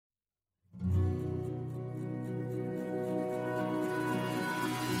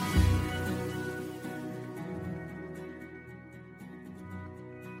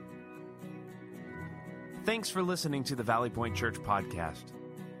Thanks for listening to the Valley Point Church podcast.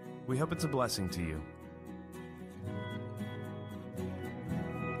 We hope it's a blessing to you.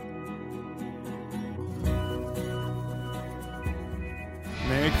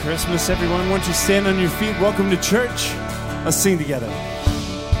 Merry Christmas, everyone. Won't you stand on your feet? Welcome to church. Let's sing together.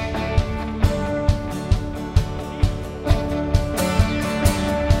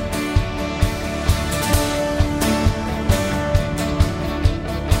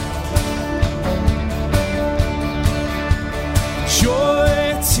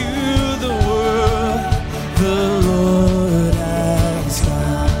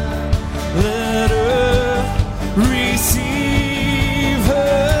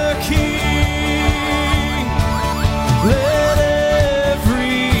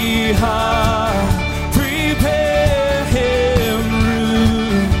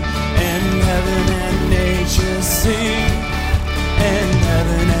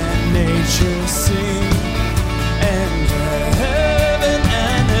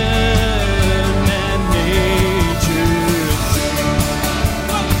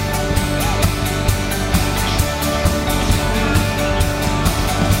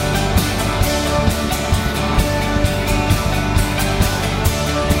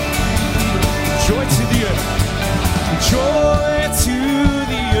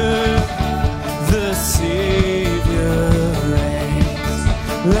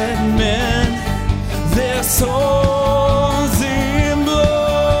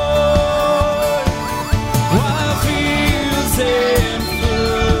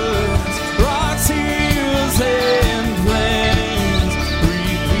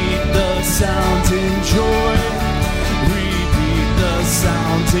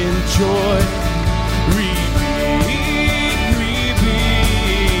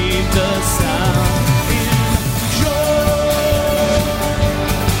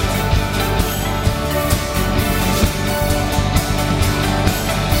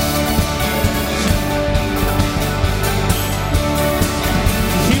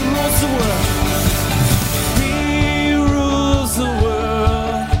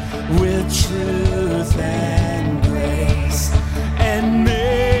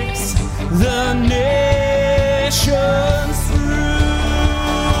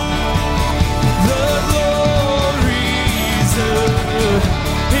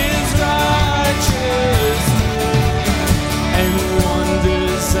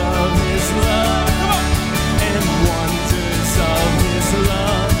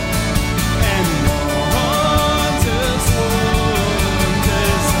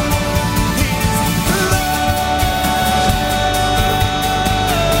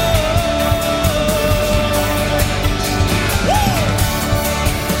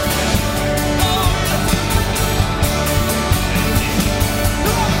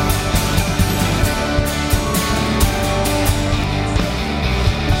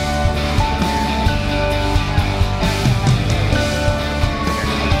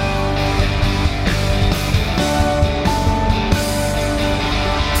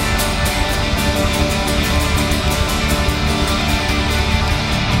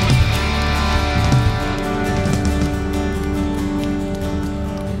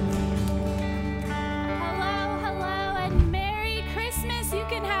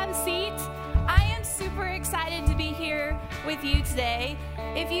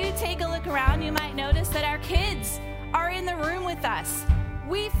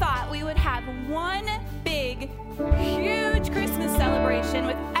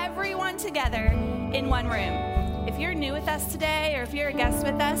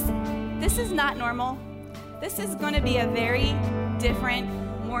 This is going to be a very different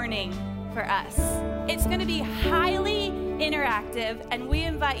morning for us. It's going to be highly interactive, and we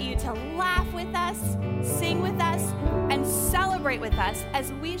invite you to laugh with us, sing with us, and celebrate with us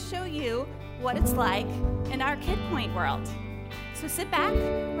as we show you what it's like in our Kid Point world. So sit back,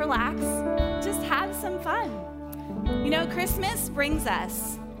 relax, just have some fun. You know, Christmas brings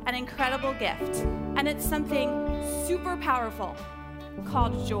us an incredible gift, and it's something super powerful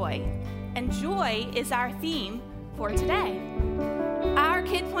called joy. And joy is our theme for today. Our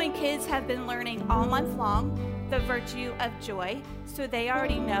Kid Point kids have been learning all month long the virtue of joy, so they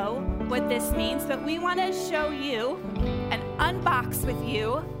already know what this means, but we want to show you and unbox with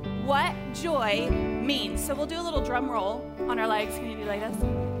you what joy means. So we'll do a little drum roll on our legs. Can you do like this?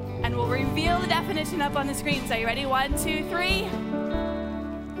 And we'll reveal the definition up on the screens. Are you ready? 1, 2,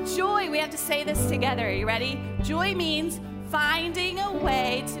 3. Joy, we have to say this together. Are you ready? Joy means finding a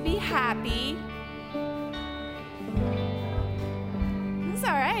way to be happy. That's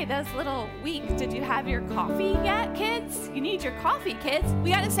all right. That's a little weak. Did you have your coffee yet, kids? You need your coffee, kids.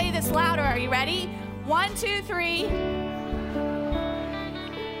 We got to say this louder. Are you ready? 1, 2, 3.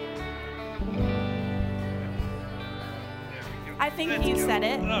 I think you said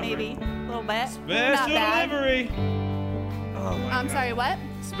it, maybe a little bit. Not Special bad. delivery. Oh my I'm God. sorry, what?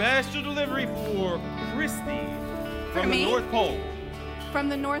 Special delivery for Christy For from the me? North Pole. From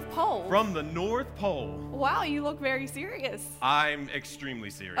the North Pole. From the North Pole. Wow, you look very serious. I'm extremely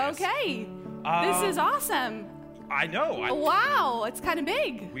serious. Okay. This is awesome. I know. Wow, it's kind of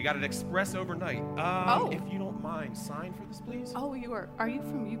big. We got it express overnight. Oh. If you don't mind, sign for this, please. Oh, are you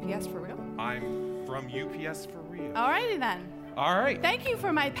from UPS for real? I'm from UPS for real. Alrighty then. All right. Thank you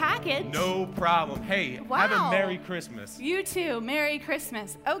for my package. No problem. Hey, have a Wow. Merry Christmas. You too. Merry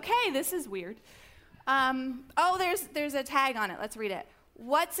Christmas. Okay, this is weird. There's a tag on it. Let's read it.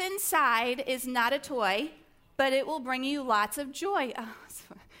 What's inside is not a toy, but it will bring you lots of joy. Oh, that's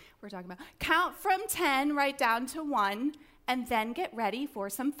what we're talking about. Count from 10 right down to 1, and then get ready for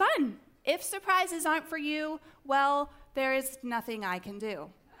some fun. If surprises aren't for you, well, there is nothing I can do.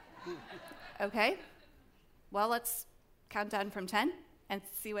 Okay? Well, let's count down from 10 and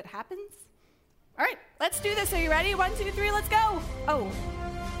see what happens. All right, let's do this. Are you ready? 1, 2, 3, let's go. Oh.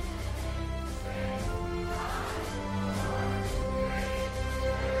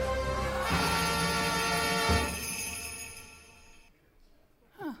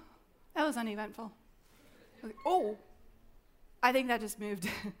 Huh. That was uneventful. Okay. Oh. I think that just moved.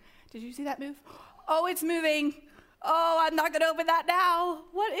 Did you see that move? Oh, it's moving. Oh, I'm not going to open that now.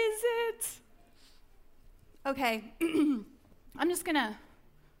 What is it? Okay. I'm just going to,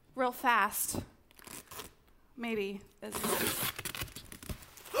 real fast, maybe. This is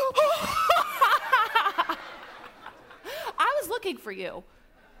I was looking for you.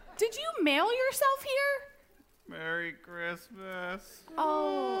 Did you mail yourself here? Merry Christmas.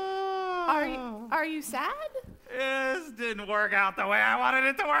 Oh, are you sad? This didn't work out the way I wanted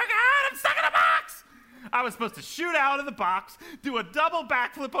it to work out. I'm stuck in a box. I was supposed to shoot out of the box, do a double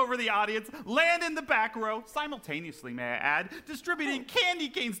backflip over the audience, land in the back row, simultaneously, may I add, distributing candy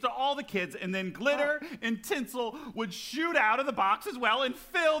canes to all the kids, and then glitter and tinsel would shoot out of the box as well and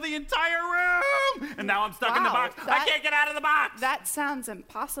fill the entire room. And now I'm stuck in the Wow, box. I can't get out of the box. That sounds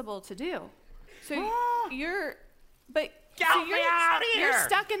impossible to do. So you're Get me out of You're here.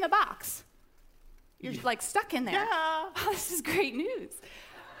 stuck in the box. You're like stuck in there. Yeah. Oh, this is great news.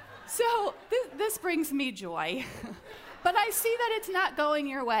 So this brings me joy. But I see that it's not going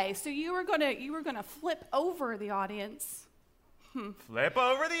your way. So you were gonna flip over the audience. Flip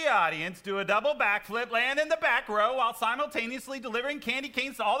over the audience, do a double backflip, land in the back row while simultaneously delivering candy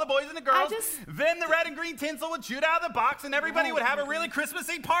canes to all the boys and the girls. Then the red and green tinsel would shoot out of the box and everybody would have a really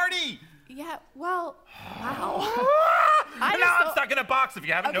Christmassy party. Yeah, well, wow. And now I'm stuck in a box. If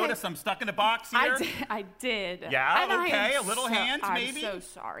you haven't noticed, I'm stuck in a box here. I did. Yeah, And I okay, am a little hand, maybe? I'm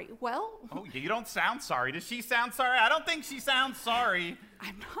so sorry. Well, Oh, you don't sound sorry. Does she sound sorry? I don't think she sounds sorry.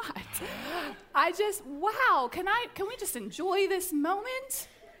 I'm not. Wow, can we just enjoy this moment?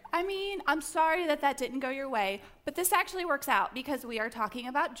 I mean, I'm sorry that didn't go your way, but this actually works out because we are talking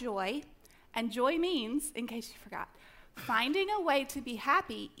about joy, and joy means, in case you forgot, finding a way to be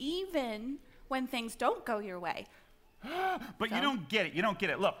happy even when things don't go your way. But you don't get it. You don't get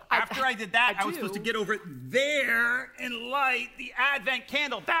it. Look, I- after I did that, I I was do. supposed to get over there and light the Advent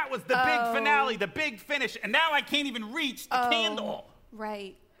candle. That was the big finale, the big finish, and now I can't even reach the candle.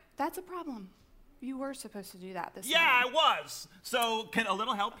 Right. That's a problem. You were supposed to do that this Yeah, I morning. was. So, can a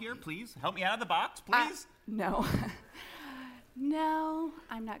little help here, please? Help me out of the box, please? No. No,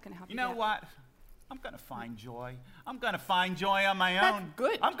 I'm not going to help you. You know yet. what? I'm going to find joy. I'm going to find joy on my That's own.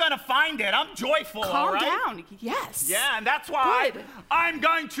 good. I'm going to find it. I'm joyful, all Calm right? down. Yes. Yeah, and that's why Good. I'm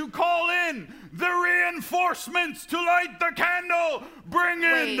going to call in the reinforcements to light the candle. Bring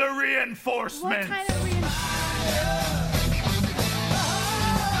in Wait. the reinforcements. What kind of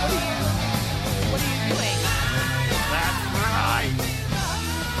What are you doing? That's right.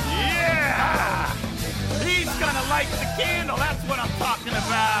 Yeah. He's going to light the candle. That's what I'm talking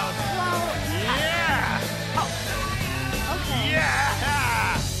about. Well, Yeah. okay.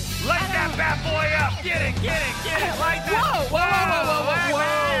 Yeah. Light that bad boy up. Get it. Light that. Whoa.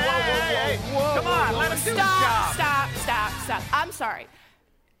 Come on, let him do his job. Stop. I'm sorry.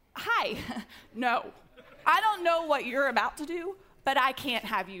 Hi. No. I don't know what you're about to do, but I can't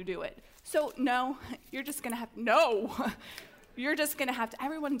have you do it. So, no, you're just going to have, no. You're just going to have to,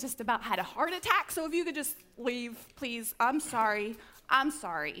 everyone just about had a heart attack, so if you could just leave, please. I'm sorry.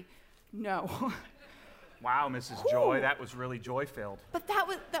 No. Wow, Mrs. Joy, that was really joy-filled. But that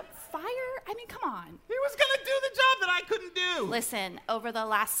fire, I mean, come on. He was going to do the job that I couldn't do. Listen, over the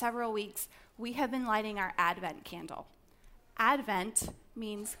last several weeks, we have been lighting our Advent candle. Advent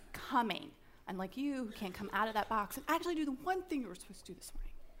means coming. unlike you who can't come out of that box and actually do the one thing you were supposed to do this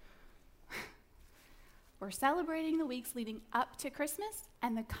morning. We're celebrating the weeks leading up to Christmas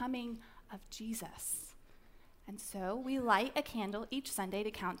and the coming of Jesus. And so we light a candle each Sunday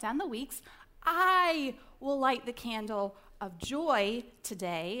to count down the weeks. I will light the candle of joy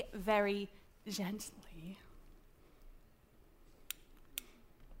today very gently.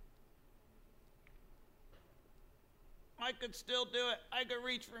 I could still do it. I could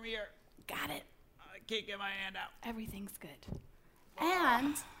reach from here. Got it. I can't get my hand out. Everything's good.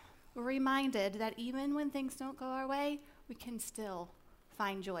 And we're reminded that even when things don't go our way, we can still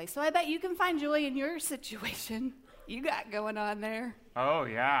find joy. So I bet you can find joy in your situation you got going on there. Oh,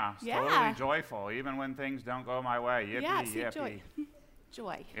 yeah. It's Yeah. totally joyful, even when things don't go my way. Yippee, Yeah, see, yippee. joy.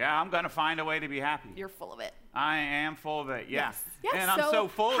 Joy. Yeah, I'm going to find a way to be happy. You're full of it. I am full of it, yes. Yes, And I'm so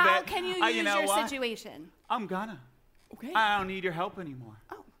full of it. how can you use you know your what? situation? I'm gonna. Okay. I don't need your help anymore.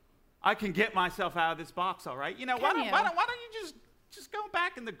 Oh. I can get myself out of this box, all right? You know, why Can don't you? why don't you just go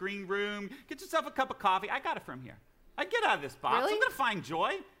back in the green room, get yourself a cup of coffee. I got it from here. I get out of this box. Really? I'm gonna find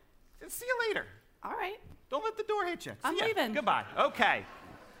joy. See you later. All right. Don't let the door hit you. I'm See ya. leaving. Goodbye. Okay.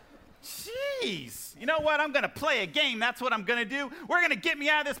 Jeez. You know what? I'm gonna play a game. That's what I'm gonna do. We're gonna get me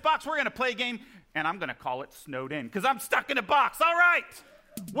out of this box. We're gonna play a game, and I'm gonna call it Snowed In, because I'm stuck in a box. All right.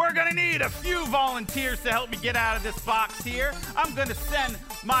 We're gonna need a few volunteers to help me get out of this box here. I'm gonna send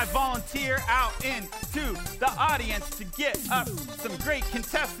my volunteer out into the audience to get up some great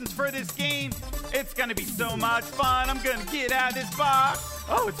contestants for this game. It's gonna be so much fun. I'm gonna get out of this box.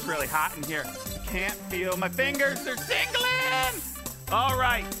 Oh, it's really hot in here. Can't feel my fingers, they're tingling. All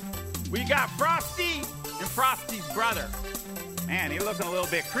right, we got Frosty and Frosty's brother. Man, he's looking a little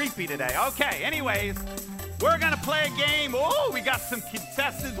bit creepy today. Okay, anyways, we're gonna play a game. Oh, we got some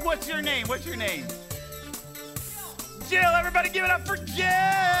contestants. What's your name? What's your name? Jill. Everybody give it up for Jill.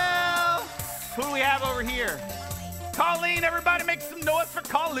 Who do we have over here? Colleen. Everybody make some noise for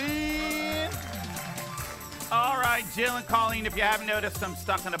Colleen. All right, Jill and Colleen, if you haven't noticed, I'm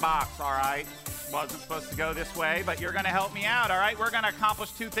stuck in a box, all right? Wasn't supposed to go this way, but you're gonna help me out, all right? We're gonna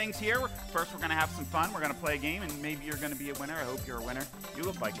accomplish two things here. First, we're gonna have some fun. We're gonna play a game, and maybe you're gonna be a winner. I hope you're a winner. You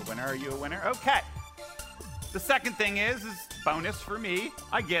look like a winner. Are you a winner? Okay. The second thing is bonus for me.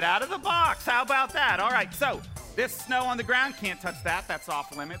 I get out of the box. How about that? All right, so this snow on the ground, can't touch that. That's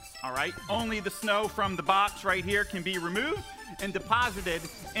off limits, all right? Only the snow from the box right here can be removed and deposited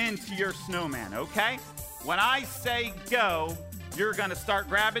into your snowman, okay? When I say go, you're gonna start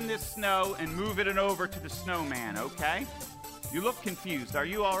grabbing this snow and moving it over to the snowman, okay? You look confused. Are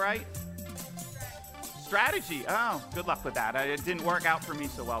you all right? Strategy. Oh, good luck with that. It didn't work out for me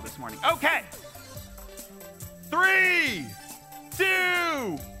so well this morning. Okay. 3, 2,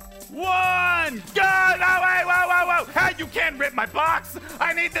 1, go! No, wait, whoa. Hey, you can't rip my box.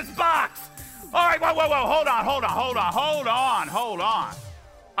 I need this box. All right, whoa. Hold on.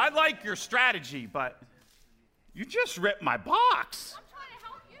 I like your strategy, but you just ripped my box. I'm trying to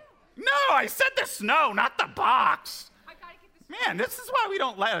help you. No, I said the snow, not the box. I gotta get this. Man, this is why we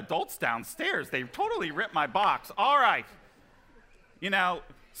don't let adults downstairs. They totally ripped my box. All right. You know,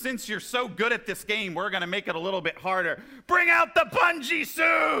 since you're so good at this game, we're going to make it a little bit harder. Bring out the bungee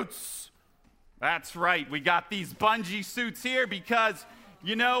suits. That's right. We got these bungee suits here because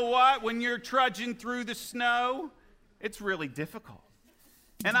you know what? When you're trudging through the snow, it's really difficult.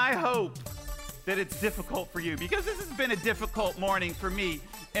 And I hope that it's difficult for you because this has been a difficult morning for me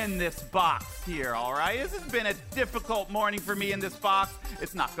in this box here, all right? This has been a difficult morning for me in this box.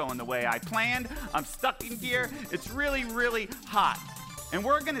 It's not going the way I planned. I'm stuck in here. It's really, really hot. And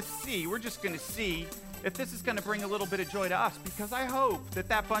we're just gonna see if this is gonna bring a little bit of joy to us because I hope that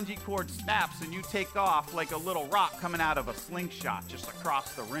bungee cord snaps and you take off like a little rock coming out of a slingshot just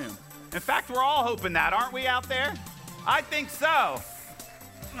across the room. In fact, we're all hoping that, aren't we out there? I think so.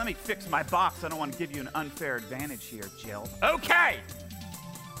 Let me fix my box. I don't want to give you an unfair advantage here, Jill. Okay.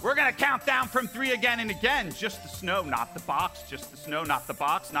 We're going to count down from 3 again and again. Just the snow, not the box. Just the snow, not the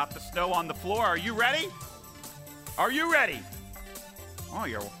box. Not the snow on the floor. Are you ready? Are you ready? Oh,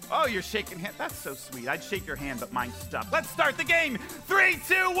 you're shaking hand. That's so sweet. I'd shake your hand, but mine's stuck. Let's start the game. 3,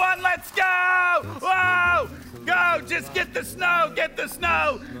 2, 1, let's go! Whoa! Go! Just get the snow! Get the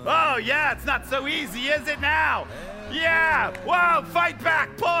snow! Oh, yeah, it's not so easy, is it now? Yeah! Whoa! Fight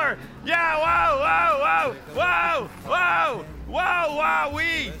back! Pull her! Yeah! Whoa!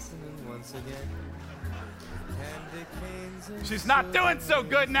 Wee! She's not doing so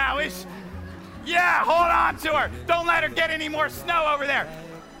good now, is she? Yeah, hold on to her. Don't let her get any more snow over there.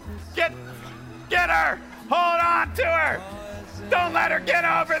 Get her. Hold on to her. Don't let her get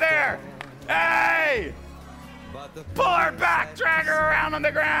over there. Hey. Pull her back, drag her around on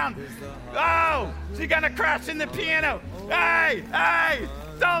the ground. Oh, she's gonna crash in the piano. Hey,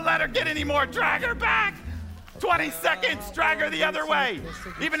 don't let her get any more. Drag her back. 20 seconds, drag her the other way.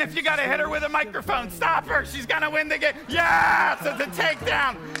 Even if you gotta hit her with a microphone, stop her. She's gonna win the game. Yes, it's a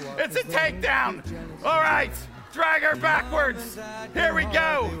takedown. It's a takedown. All right, drag her backwards. Here we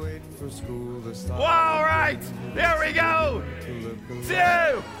go. All right, here we go. 2,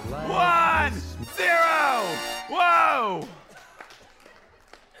 1, 0. Whoa.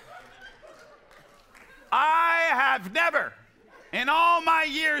 I have never, in all my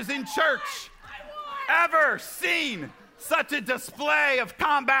years in church, ever seen such a display of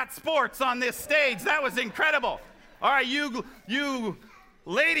combat sports on this stage. That was incredible. All right, you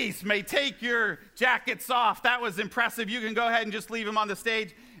ladies may take your jackets off. That was impressive. You can go ahead and just leave them on the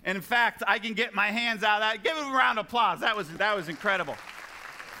stage. And in fact, I can get my hands out of that. Give them a round of applause. That was incredible.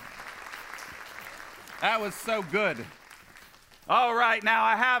 That was so good. All right,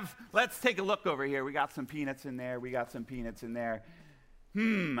 now let's take a look over here. We got some peanuts in there.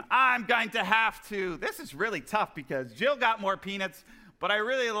 I'm going to have to, this is really tough because Jill got more peanuts, but I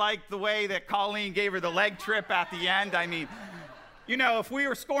really like the way that Colleen gave her the leg trip at the end. I mean, you know, if we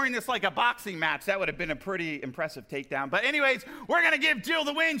were scoring this like a boxing match, that would have been a pretty impressive takedown. But anyways, we're going to give Jill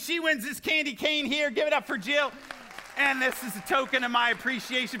the win. She wins this candy cane here. Give it up for Jill. And this is a token of my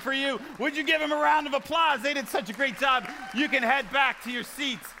appreciation for you. Would you give them a round of applause? They did such a great job. You can head back to your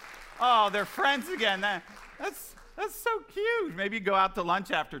seats. Oh, they're friends again. That's so cute. Maybe go out to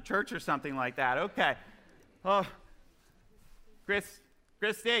lunch after church or something like that. Okay. Oh,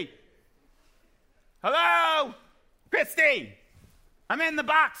 Christy. Hello? Christy. I'm in the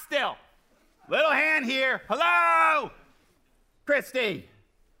box still. Little hand here. Hello? Christy.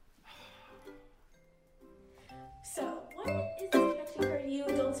 So, what is this connection card you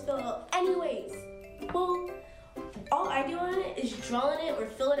don't fill out anyways? Well, all I do on it is draw on it or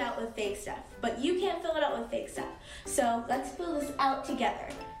fill it out with fake stuff. But you can't fill it out with fake stuff. So, let's fill this out together.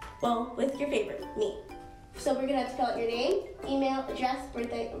 Well, with your favorite, me. So, we're gonna have to fill out your name, email, address,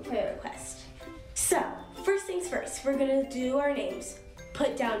 birthday, and prayer request. So, first things first, we're gonna do our names.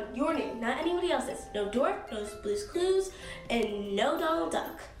 Put down your name, not anybody else's. No Dork, no Blue's Clues, and no Donald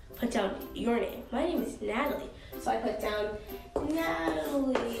Duck. Put down your name. My name is Natalie. So I put down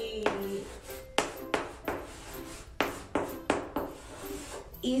Natalie.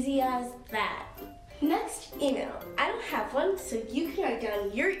 Easy as that. Next, email. I don't have one, so you can write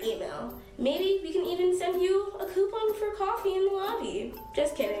down your email. Maybe we can even send you a coupon for coffee in the lobby.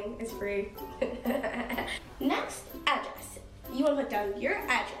 Just kidding, it's free. Next, address. You want to put down your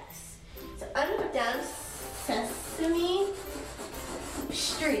address. So I'm going to put down Sesame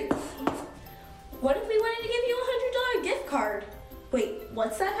Street. What if we wanted to give you a $100 gift card? Wait,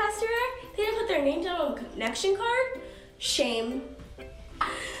 what's that, Pastor Eric? They didn't put their name down on a connection card? Shame.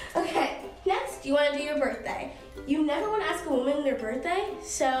 Okay, next, you want to do your birthday. You never want to ask a woman their birthday,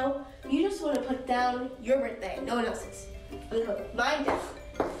 so you just want to put down your birthday, no one else's. I'm going to put mine down,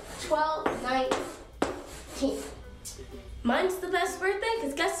 12/19. Mine's the best birthday,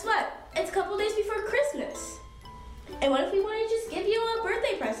 because guess what? It's a couple days before Christmas. And what if we want to just give you a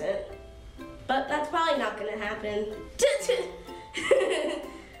birthday present? But that's probably not going to happen.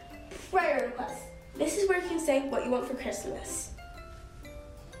 Prayer request. This is where you can say what you want for Christmas.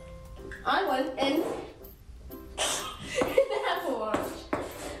 I want an Apple Watch.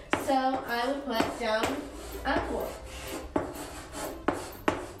 So I would put down Apple.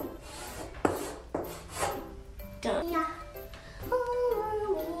 Done. Yeah.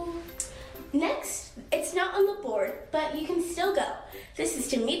 Next, it's not on the board, but you can still go. This is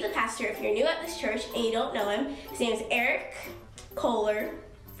to meet the pastor if you're new at this church and you don't know him. His name is Eric Kohler.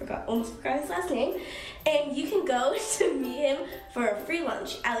 Almost forgot his last name. And you can go to meet him for a free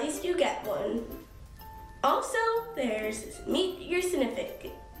lunch. At least you get one. Also, there's meet your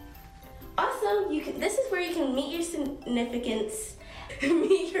significant. Also, this is where you can meet your significance.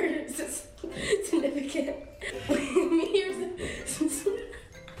 Meet your significant.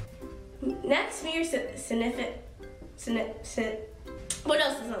 Next, meet your significant. What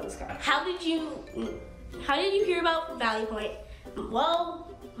else is on this card? How did you hear about Valley Point? Well,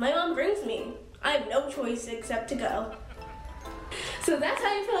 my mom brings me. I have no choice except to go. So that's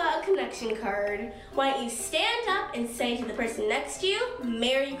how you fill out a connection card. Why don't you stand up and say to the person next to you,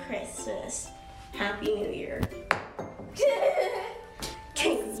 Merry Christmas. Happy New Year.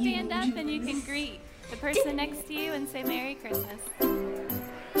 Stand up and you can greet the person next to you and say Merry Christmas.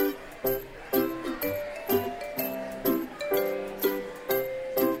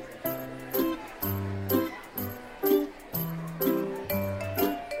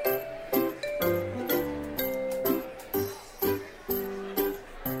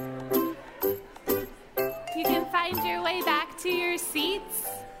 seats.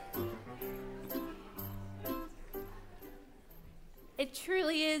 It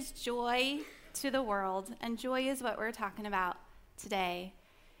truly is joy to the world, and joy is what we're talking about today.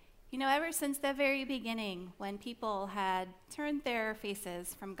 You know, ever since the very beginning, when people had turned their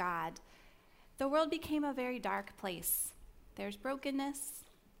faces from God, the world became a very dark place. There's brokenness,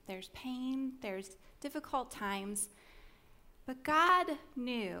 there's pain, there's difficult times, but God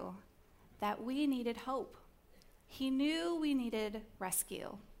knew that we needed hope. He knew we needed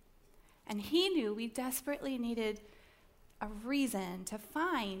rescue, and he knew we desperately needed a reason to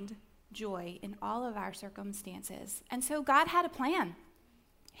find joy in all of our circumstances. And so God had a plan.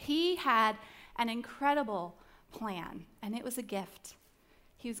 He had an incredible plan, and it was a gift.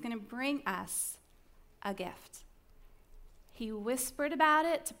 He was going to bring us a gift. He whispered about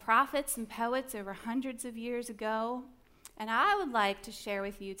it to prophets and poets over hundreds of years ago, and I would like to share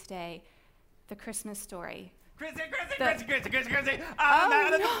with you today the Christmas story. Chrissy, I'm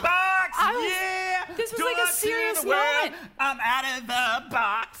out of the box. This was like a serious moment. I'm out of the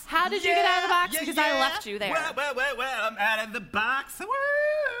box. How did you get out of the box? Because I left you there. Well, I'm out of the box.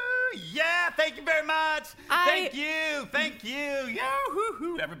 Woo! Yeah, thank you very much. Thank you.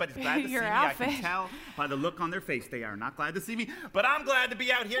 Yoo-hoo-hoo. Everybody's glad to see me. Outfit. I can tell by the look on their face they are not glad to see me, but I'm glad to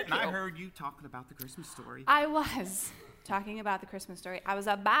be out here. And I heard you talking about the Christmas story. I was talking about the Christmas story. I was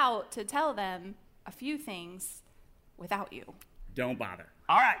about to tell them a few things without you. Don't bother.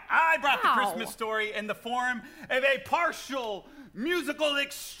 All right, I brought the Wow. Christmas story in the form of a partial musical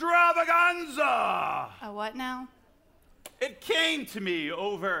extravaganza. A what now? It came to me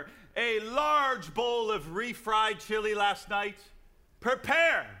over a large bowl of refried chili last night.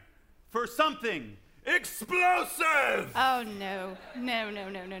 Prepare for something explosive. Oh, no.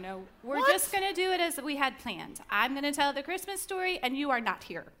 We're What? just going to do it as we had planned. I'm going to tell the Christmas story, and you are not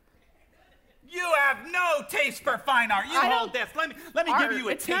here. You have no taste for fine art. You I hold don't- this. Let me Art, give you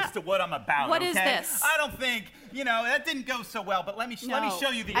a it's taste not- of what I'm about. What okay? is this? I don't think that didn't go so well. But let me No. show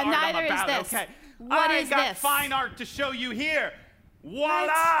you the And art I'm neither is about. this. Okay. What I is got this? fine art to show you here.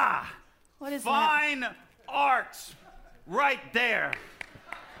 Voila! What is that? Fine art, right there.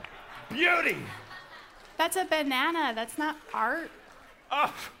 Beauty. That's a banana. That's not art.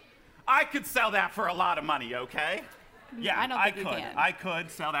 Oh, I could sell that for a lot of money. Okay. Yeah, I don't think you could. can. I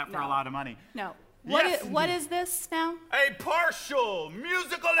could sell that for a No. lot of money. No. Yes, What is this now? A partial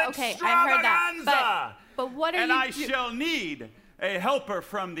musical Okay, I heard that. extravaganza. But what are and you I shall need a helper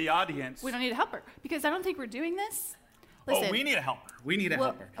from the audience. We don't need a helper because I don't think we're doing this. Listen, we need a helper. We need a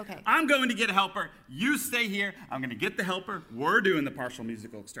Well, helper. okay. I'm going to get a helper. You stay here. I'm going to get the helper. We're doing the partial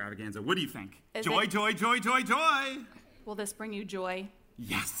musical extravaganza. What do you think? Is Joy, it- joy, joy, joy, joy. will this bring you joy?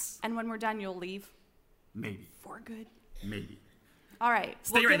 Yes. And when we're done, you'll leave Maybe. for good. Maybe. All right.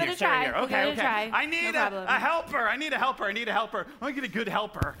 Stay we'll right give here. it a Stay try. right here. We'll Okay, give it okay. a try. I need no problem. a helper. I need a helper. I need a helper. I want to get a good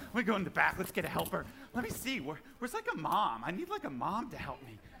helper. Let me go in the back. Let's get a helper. Let me see. Where's like a mom? I need like a mom to help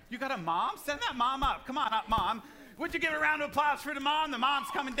me. You got a mom? Send that mom up. Come on up, mom. Would you give a round of applause for the mom? The mom's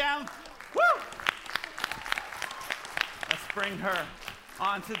coming down. Woo! Let's bring her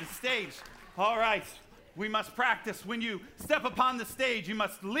onto the stage. All right. We must practice. When you step upon the stage, you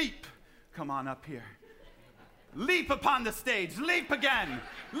must leap. Come on up here. Leap upon the stage. Leap again.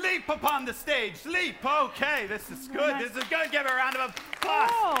 Leap upon the stage. Leap. Okay, this is good. This is good. Give her a round of applause.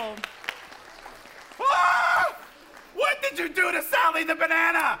 Oh, Ah! What did you do to Sally the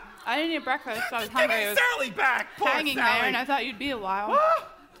banana? I didn't eat breakfast, so I was Give me hungry. I was Sally back. Poor hanging Sally. there, and I thought you'd be a while. Ah!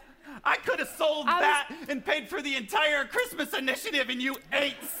 I could have sold I was- that and paid for the entire Christmas initiative, and you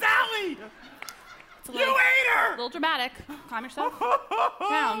ate Sally. It's a You little, ate her. little dramatic. Calm yourself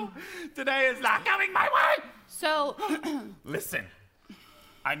down. Today is not coming my way. So, Listen,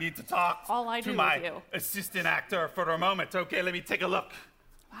 I need to talk All I to do my with you. assistant actor for a moment. Okay, let me take a look.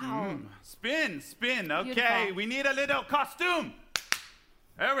 wow. Spin. Okay, Beautiful. we need a little costume.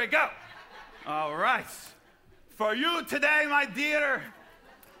 There we go. All right. For you today, my dear.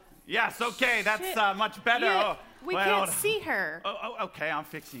 Yes, okay, that's Shit. much better. Yeah, Oh, we well, can't hold on. see her. Oh, okay, I'm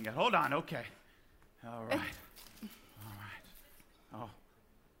fixing it. Hold on, okay. All right.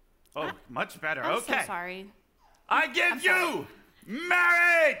 Oh, much better. I'm okay. so sorry. I give you,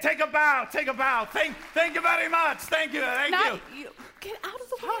 Mary. Take a bow. Thank you very much. Thank you. Get out of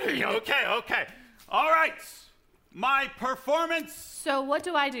the way. Okay. All right. My performance So what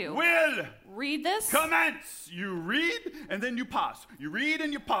do I do? will Read this? commence. You read and then you pause. You read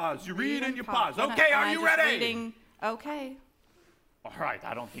and you pause. You read and you pause. I'm Okay, are just you ready? reading. Okay. All right,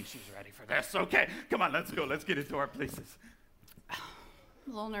 I don't think she's ready for this. Okay, come on, let's go. Let's get into our places. I'm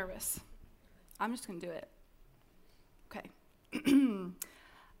a little nervous. I'm just going to do it. Okay.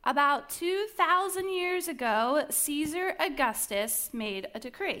 About 2,000 years ago, Caesar Augustus made a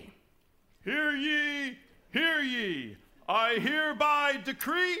decree. Hear ye, hear ye. I hereby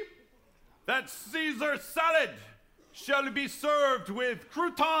decree that Caesar salad shall be served with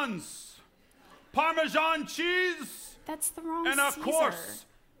croutons, Parmesan cheese, That's the wrong and of Caesar. course,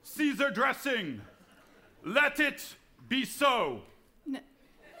 Caesar dressing. Let it be so.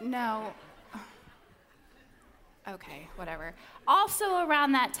 No. Okay, whatever. Also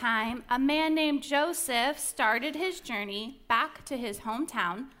around that time, a man named Joseph started his journey back to his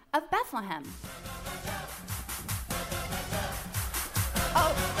hometown of Bethlehem.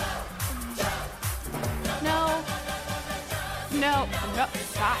 Oh. No,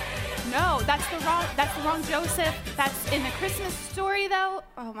 stop. No, that's the wrong Joseph. That's in the Christmas story though.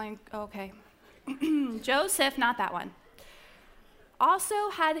 Okay. Joseph, not that one. Also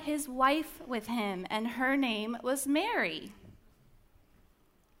had his wife with him, and her name was Mary.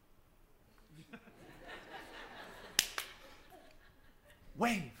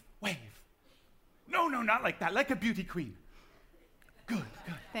 Wave. No, not like that, like a beauty queen. Good.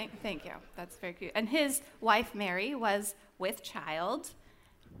 Thank you. That's very cute. And his wife, Mary, was with child,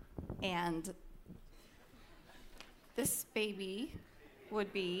 and this baby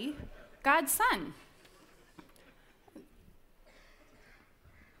would be God's son.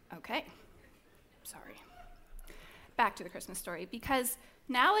 Okay. Sorry. Back to the Christmas story, because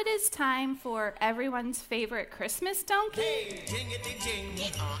now it is time for everyone's favorite Christmas donkey. Hey, jingity jing,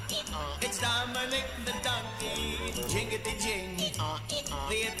 it's Dominic the donkey. Jingity jing, the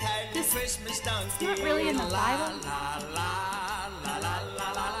Italian Christmas donkey. It's not really in the Bible.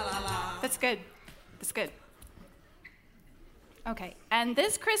 That's good. Okay, and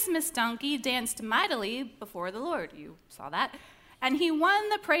this Christmas donkey danced mightily before the Lord. You saw that. And he won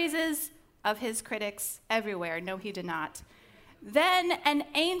the praises of his critics everywhere. No, he did not. Then an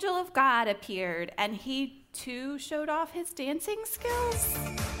angel of God appeared, and he too showed off his dancing skills.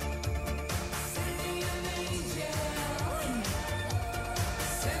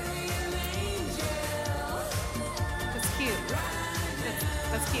 That's cute.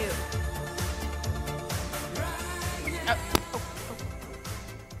 That's cute.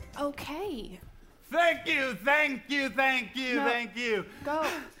 Okay. Thank you. No. Go.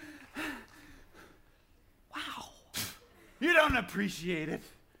 Wow. You don't appreciate it.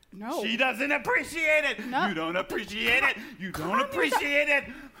 No. She doesn't appreciate it. No. You don't appreciate it. You don't appreciate it.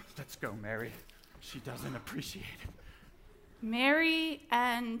 Let's go, Mary. She doesn't appreciate it. Mary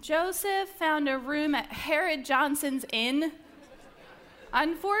and Joseph found a room at Herod Johnson's inn.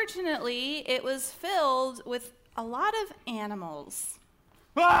 Unfortunately, it was filled with a lot of animals.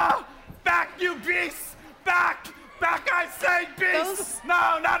 Ah! Back, you beasts! Back, I say, beasts!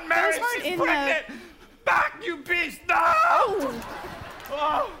 No, not Mary. those weren't She's in pregnant. Back, you beast! No!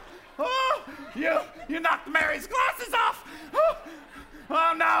 Oh! You knocked Mary's glasses off.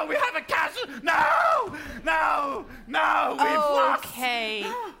 Oh no, we haven't cashed. No! We've lost. Okay.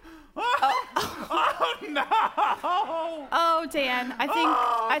 Oh no! Oh, Dan,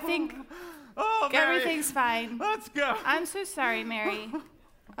 I think Oh, Mary. everything's fine. Let's go. I'm so sorry, Mary.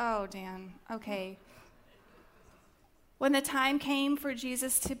 Oh, Dan. Okay. When the time came for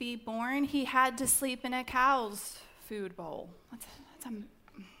Jesus to be born, he had to sleep in a cow's food bowl.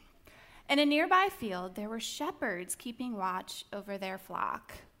 In a nearby field, there were shepherds keeping watch over their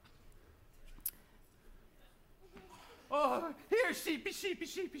flock. Oh, here, sheepy.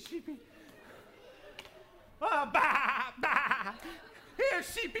 Oh, bah. Here,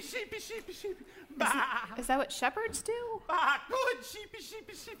 sheepy. Bah. Is that what shepherds do? Ah, good,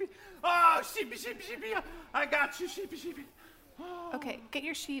 sheepy. Oh, sheepy. I got you, sheepy. Oh. Okay, get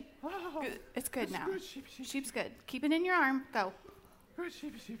your sheep. Oh. Good. It's good now. Good, sheepy. Sheep's good. Keep it in your arm. Go. Good,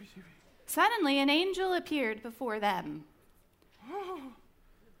 sheepy. Suddenly, an angel appeared before them.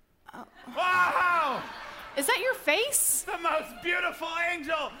 Wow! Is that your face? The most beautiful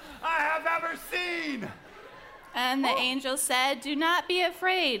angel I have ever seen. And the angel said, "Do not be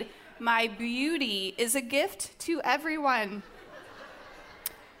afraid. My beauty is a gift to everyone."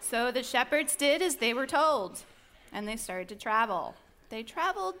 So the shepherds did as they were told, and they started to travel. They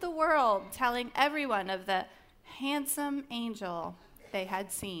traveled the world, telling everyone of the handsome angel they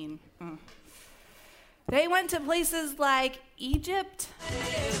had seen. They went to places like Egypt.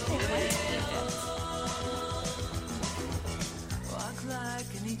 Walk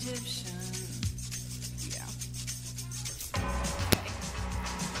like an Egyptian.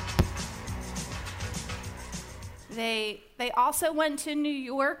 They also went to New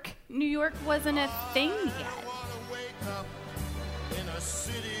York. New York wasn't a thing yet. I wanna wake up in a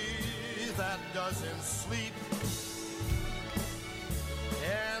city that doesn't sleep.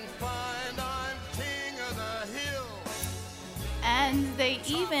 And And they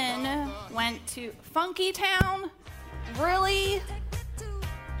even went to Funky Town. Really?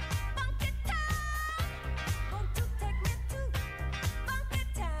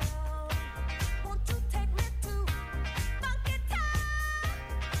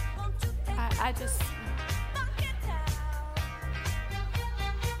 I just...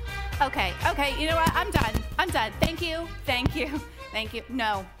 Okay, you know what? I'm done. Thank you.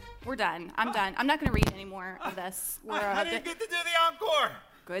 No, we're done. I'm done. I'm not going to read any more of this. I didn't get to do the encore.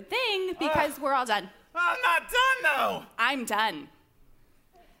 Good thing, because we're all done. I'm not done, though. I'm done.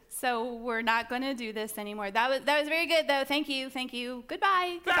 So we're not going to do this anymore. That was very good, though. Thank you.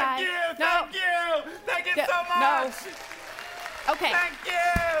 Goodbye. Thank you so much. No. Okay. Thank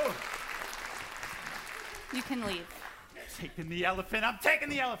you. You can leave. I'm taking the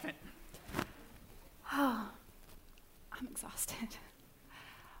elephant. I'm exhausted.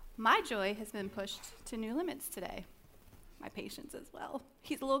 My joy has been pushed to new limits today. My patience as well.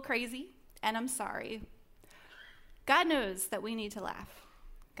 He's a little crazy, and I'm sorry. God knows that we need to laugh.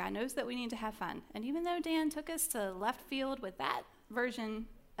 God knows that we need to have fun. And even though Dan took us to left field with that version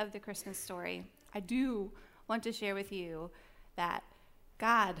of the Christmas story, I do want to share with you that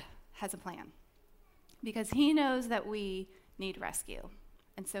God has a plan, because he knows that we need rescue.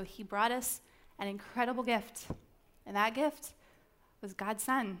 And so he brought us an incredible gift. And that gift was God's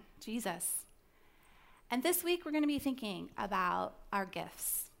Son, Jesus. And this week we're going to be thinking about our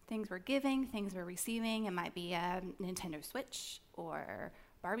gifts. Things we're giving, things we're receiving. It might be a Nintendo Switch or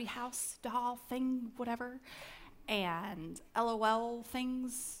Barbie house, doll thing, whatever. And LOL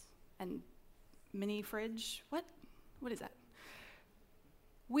things and mini fridge. What is that?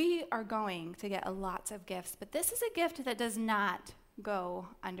 We are going to get lots of gifts, but this is a gift that does not go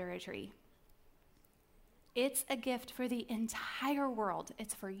under a tree. It's a gift for the entire world.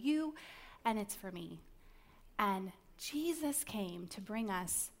 It's for you and it's for me. And Jesus came to bring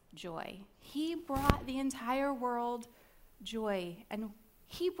us joy. He brought the entire world joy, and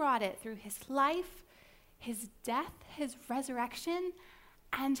he brought it through his life, his death, his resurrection,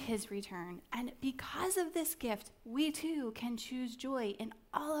 and his return. And because of this gift, we too can choose joy in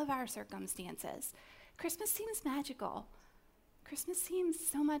all of our circumstances. Christmas seems magical. Christmas seems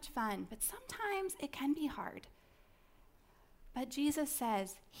so much fun, but sometimes it can be hard. But Jesus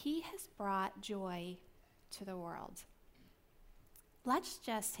says he has brought joy to the world. Let's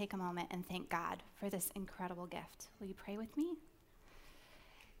just take a moment and thank God for this incredible gift. Will you pray with me?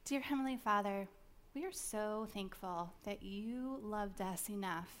 Dear Heavenly Father, we are so thankful that you loved us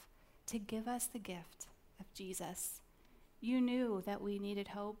enough to give us the gift of Jesus. You knew that we needed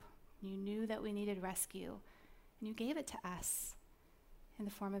hope. You knew that we needed rescue. And you gave it to us in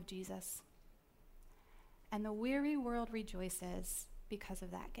the form of Jesus. And the weary world rejoices because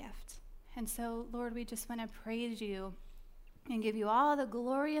of that gift. And so, Lord, we just want to praise you and give you all the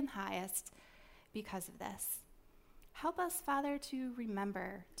glory and highest because of this. Help us, Father, to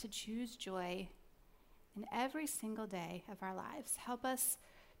remember to choose joy in every single day of our lives. Help us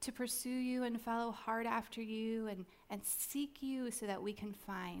to pursue you and follow hard after you and seek you so that we can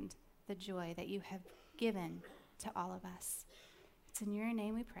find the joy that you have given to all of us. It's in your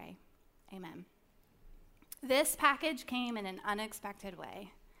name we pray. Amen. This package came in an unexpected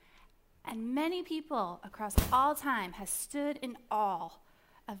way, and many people across all time have stood in awe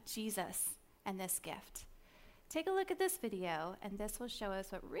of Jesus and this gift. Take a look at this video, and this will show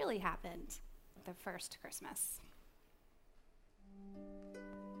us what really happened the first Christmas.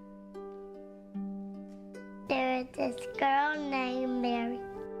 There was this girl named Mary.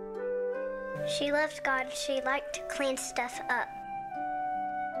 She loved God. She liked to clean stuff up.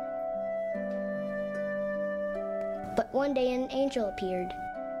 But one day an angel appeared.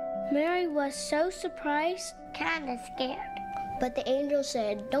 Mary was so surprised, kind of scared. But the angel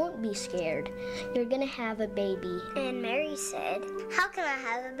said, "Don't be scared. You're gonna have a baby." And Mary said, "How can I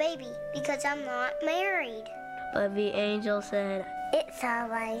have a baby? Because I'm not married." But the angel said, "It's all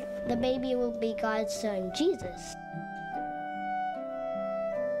right. The baby will be God's son, Jesus."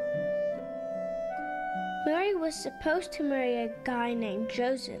 Mary was supposed to marry a guy named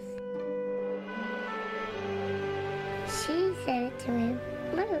Joseph. She said to him,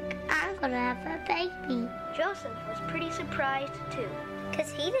 "Look, I'm gonna have a baby." Joseph was pretty surprised too,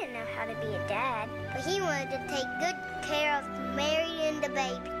 because he didn't know how to be a dad, but he wanted to take good care of Mary and the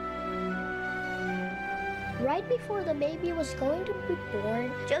baby. Right before the baby was going to be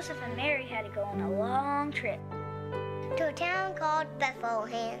born, Joseph and Mary had to go on a long trip to a town called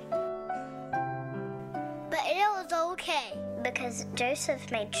Bethlehem. But it was okay, because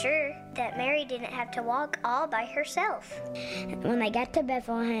Joseph made sure that Mary didn't have to walk all by herself. When they got to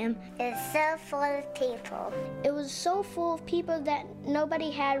Bethlehem, it was so full of people. It was so full of people that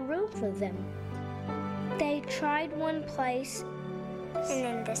nobody had room for them. They tried one place, and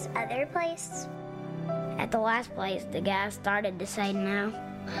then this other place. At the last place, the guy started to say no.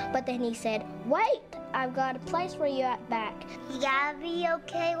 But then he said, "Wait, I've got a place for you at back. You gotta be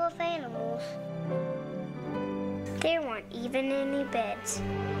okay with animals." There weren't even any beds.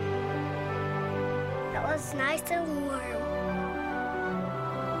 It was nice and warm.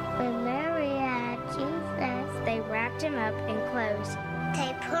 When Mary had Jesus, they wrapped him up in clothes.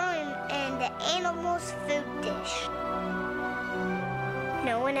 They put him in the animal's food dish.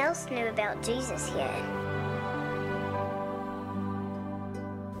 No one else knew about Jesus yet.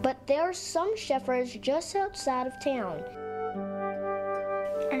 But there are some shepherds just outside of town.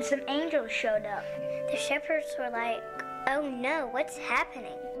 And some angels showed up. The shepherds were like, "Oh no, what's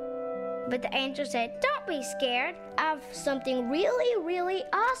happening?" But the angel said, "Don't be scared. I have something really, really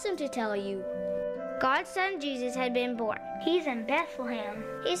awesome to tell you." God's son Jesus had been born. He's in Bethlehem.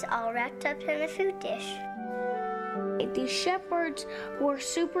 He's all wrapped up in a food dish. The shepherds were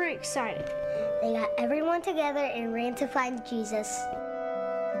super excited. They got everyone together and ran to find Jesus.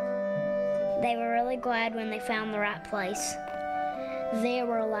 They were really glad when they found the right place. They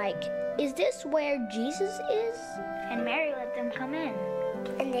were like, "Is this where Jesus is?" And Mary let them come in.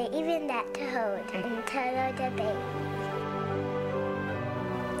 And they even got to hold and cuddle the baby.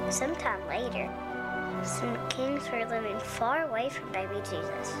 Sometime later, some kings were living far away from baby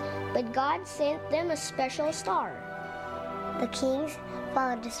Jesus. But God sent them a special star. The kings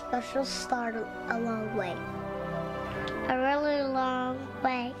followed the special star a long way. A really long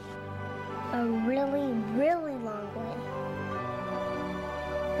way. A really, really long way.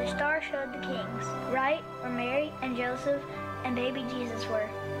 The star showed the kings right where Mary and Joseph and baby Jesus were.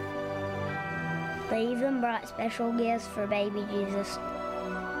 They even brought special gifts for baby Jesus.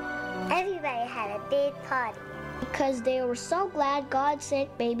 Everybody had a big party because they were so glad God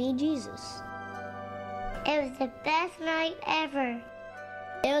sent baby Jesus. It was the best night ever.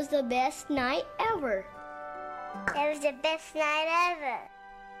 It was the best night ever. It was the best night ever.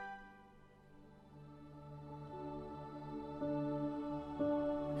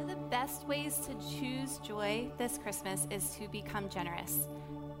 One of the best ways to choose joy this Christmas is to become generous.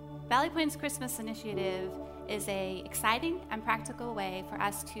 Valley Point's Christmas Initiative is an exciting and practical way for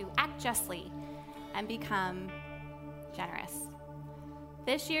us to act justly and become generous.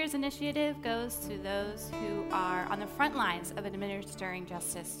 This year's initiative goes to those who are on the front lines of administering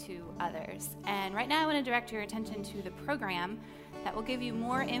justice to others. And right now I want to direct your attention to the program that will give you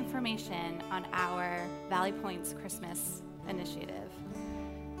more information on our Valley Point's Christmas Initiative.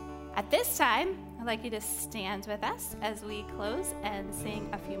 At this time, I'd like you to stand with us as we close and sing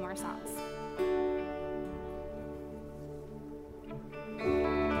a few more songs.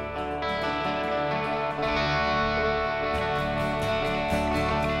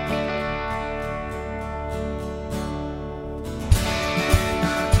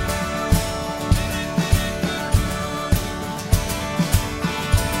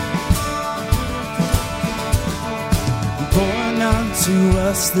 Born unto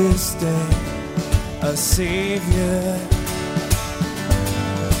us this day a Savior,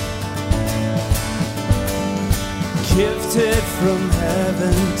 gifted from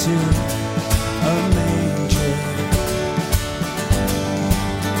heaven to a manger.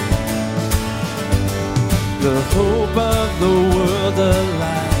 The hope of the world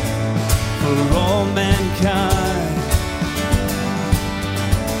alive for all mankind.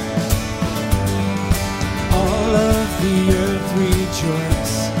 All of the earth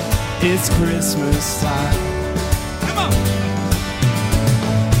rejoice, it's Christmas time. Come on!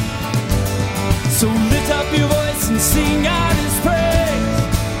 So lift up your voice and sing out His praise.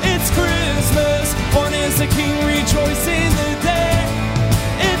 It's Christmas, born is the King, rejoice in the day.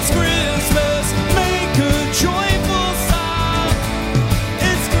 It's Christmas, make a joyful song.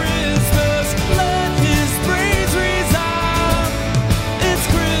 It's Christmas, let His praise resound. It's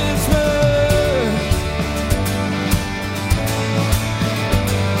Christmas.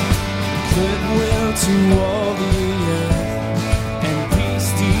 Goodwill to all the earth and peace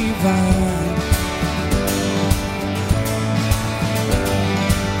divine.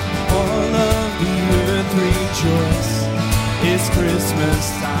 All of the earth rejoice. It's Christmas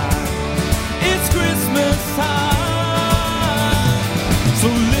time. It's Christmas time. So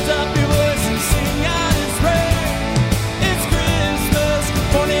lift up your voice and sing out His praise. It's Christmas,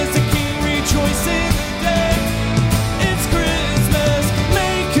 born is the King, rejoice in the day. It's Christmas,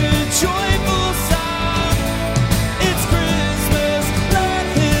 make a joyful sound. It's Christmas.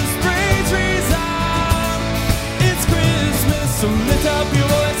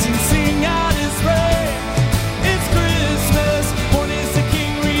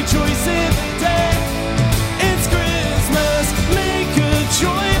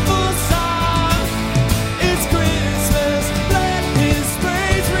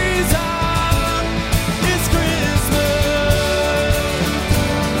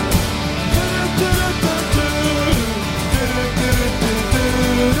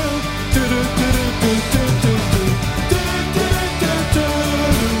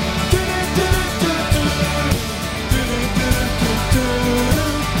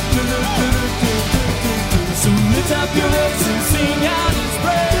 up your voice and sing out his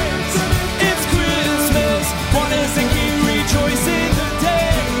praise. It's Christmas, born as a king, rejoice in the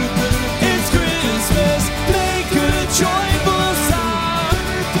day. It's Christmas, make a joyful sound.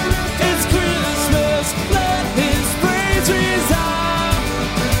 It's Christmas, let his praise resound.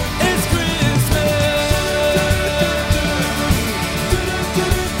 It's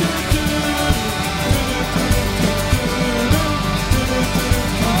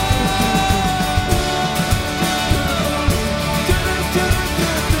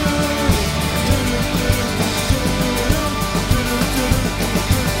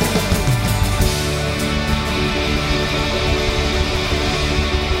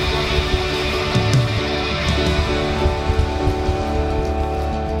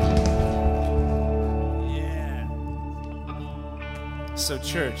So,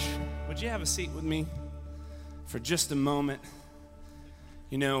 church, would you have a seat with me for just a moment?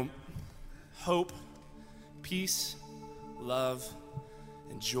 You know, hope, peace, love,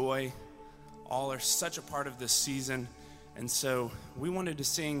 and joy all are such a part of this season. And so we wanted to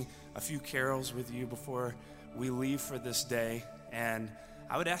sing a few carols with you before we leave for this day. And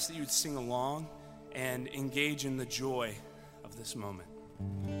I would ask that you would sing along and engage in the joy of this moment.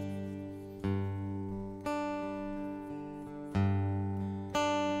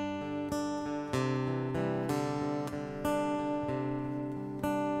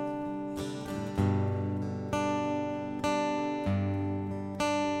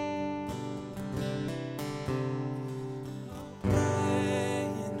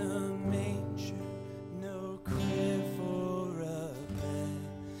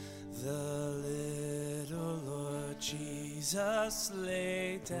 Jesus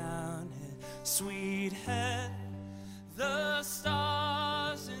lay down his sweet head. The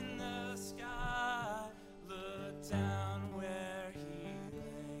stars in the sky looked down where he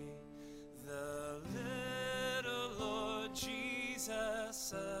lay. The little Lord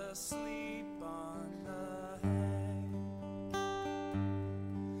Jesus asleep on the hay.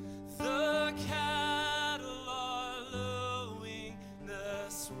 The cattle are lowing, the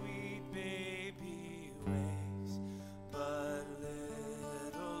sweet baby waves. But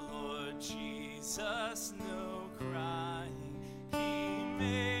little Lord Jesus, no crying he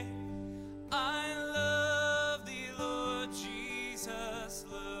made. I love thee, Lord Jesus,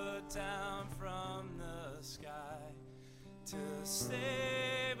 look down from the sky to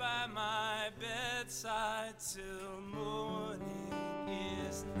stay by my bedside till morning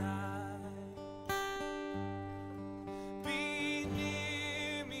is nigh. Be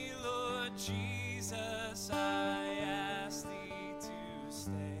near me, Lord Jesus, I ask thee to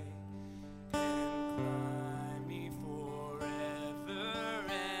stay and climb me forever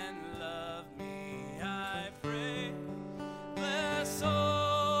and love me, I pray. Bless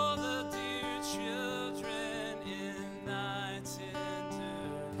all the dear children in thy tender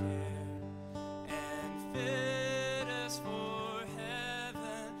care, and fit us for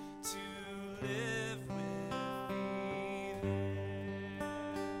heaven to live with thee there.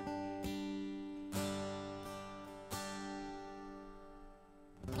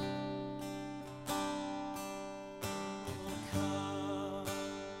 Come,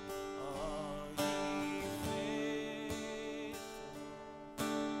 all ye faithful,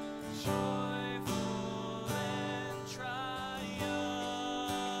 joyful and triumphant.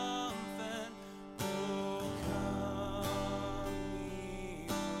 Oh, come ye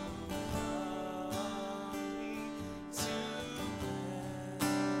to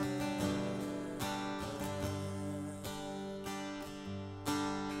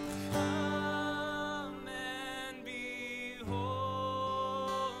come and behold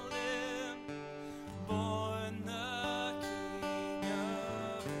him, born the King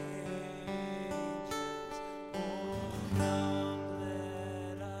of angels. Oh, come,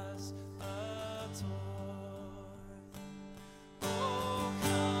 let us adore him. Oh,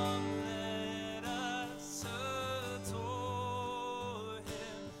 come, let us adore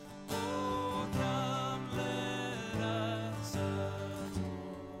him. Oh, come, let us adore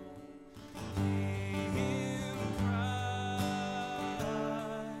him, Christ.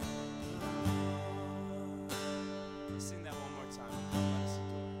 Sing that one more time.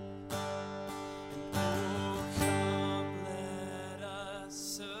 Let us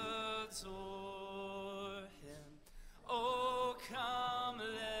adore him. Oh, come,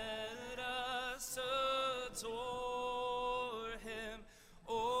 let us adore him.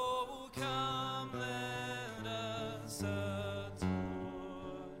 Oh, come, let us adore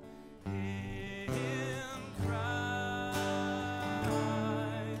him, Christ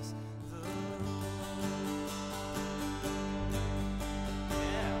the Lord.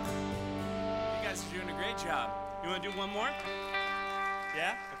 Yeah. You guys are doing a great job. You want to do one more?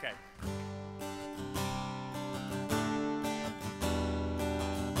 Yeah? Okay.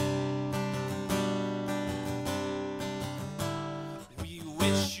 We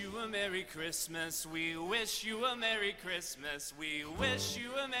wish you a Merry Christmas. We wish you a Merry Christmas. We wish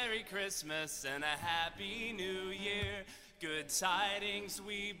you a Merry Christmas and a Happy New Year. Good tidings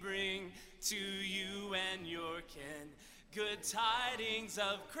we bring to you and your kin. Good tidings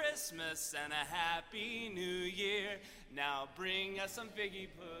of Christmas and a Happy New Year. Now bring us some figgy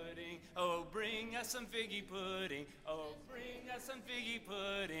pudding. Oh, bring us some figgy pudding. Oh, bring us some figgy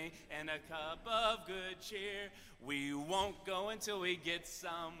pudding and a cup of good cheer. We won't go until we get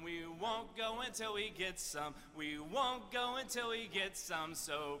some. We won't go until we get some. We won't go until we get some.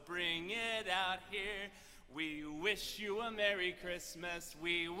 So bring it out here. We wish you a Merry Christmas.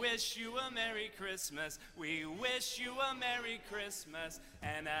 We wish you a Merry Christmas. We wish you a Merry Christmas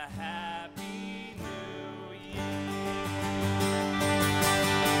and a Happy New Year.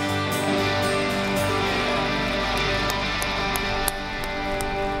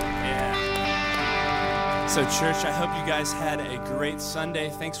 So church, I hope you guys had a great Sunday.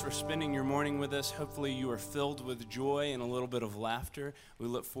 Thanks for spending your morning with us. Hopefully you are filled with joy and a little bit of laughter. We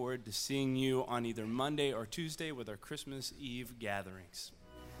look forward to seeing you on either Monday or Tuesday with our Christmas Eve gatherings.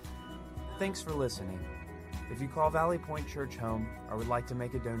 Thanks for listening. If you call Valley Point Church home or would like to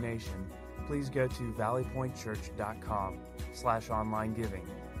make a donation, please go to valleypointchurch.com/online giving.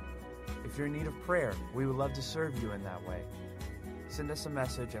 If you're in need of prayer, we would love to serve you in that way. Send us a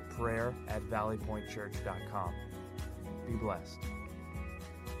message at prayer@valleypointchurch.com. Be blessed.